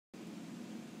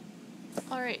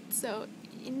Alright, so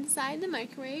inside the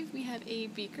microwave we have a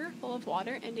beaker full of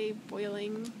water and a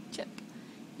boiling chip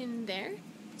in there.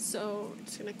 So I'm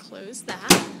just going to close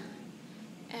that.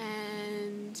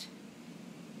 And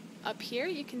up here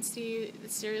you can see the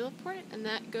serial port, and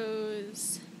that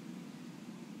goes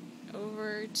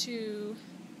over to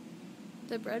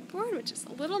the breadboard, which is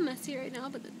a little messy right now,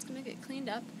 but it's going to get cleaned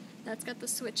up. That's got the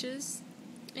switches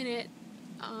in it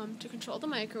to control the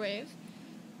microwave.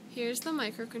 Here's the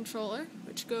microcontroller,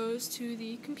 which goes to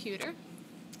the computer.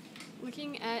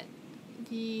 Looking at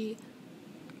the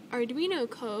Arduino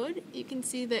code, you can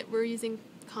see that we're using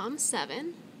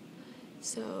COM7.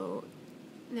 So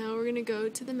now we're going to go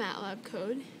to the MATLAB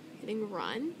code, hitting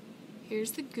run.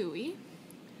 Here's the GUI.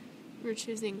 We're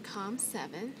choosing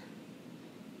COM7.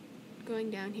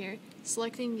 Going down here,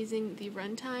 selecting using the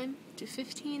runtime to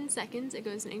 15 seconds. It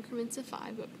goes in increments of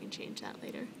 5, but we can change that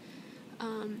later.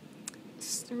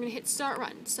 I'm going to hit start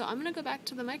run. So I'm going to go back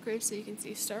to the microwave so you can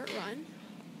see start run.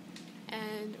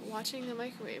 And watching the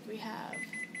microwave, we have,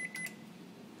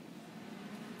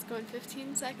 it's going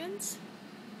 15 seconds.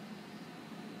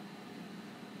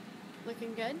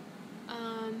 Looking good.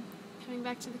 Coming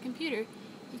back to the computer,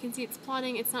 you can see it's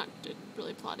plotting. It's not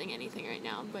really plotting anything right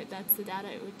now, but that's the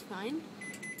data it would find.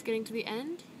 It's getting to the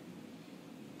end,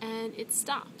 and it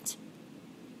stopped.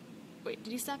 Wait,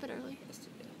 did you stop it early?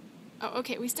 Oh,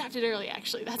 okay, we stopped it early,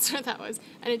 actually. That's what that was.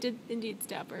 And it did indeed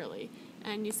stop early.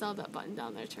 And you saw that button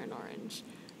down there turn orange.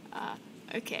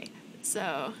 Okay,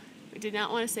 so we did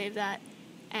not want to save that.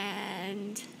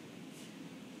 And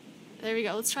there we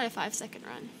go. Let's try a 5-second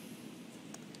run.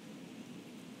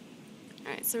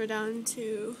 Alright, so we're down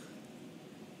to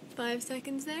 5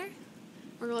 seconds there.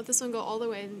 We're going to let this one go all the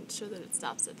way and show that it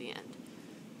stops at the end.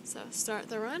 So start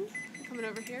the run. Coming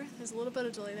over here. There's a little bit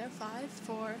of delay there. 5,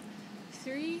 4,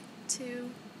 3, 2,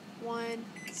 1,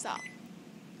 stop.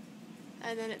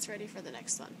 And then it's ready for the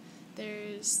next one.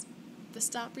 There's the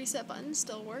stop reset button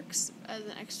still works as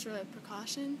an extra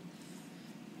precaution.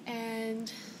 And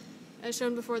as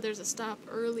shown before, there's a stop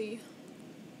early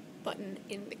button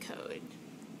in the code.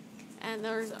 And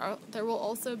there will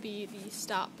also be the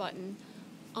stop button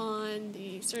on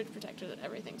the surge protector that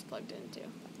everything's plugged into.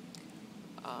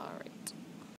 Alright.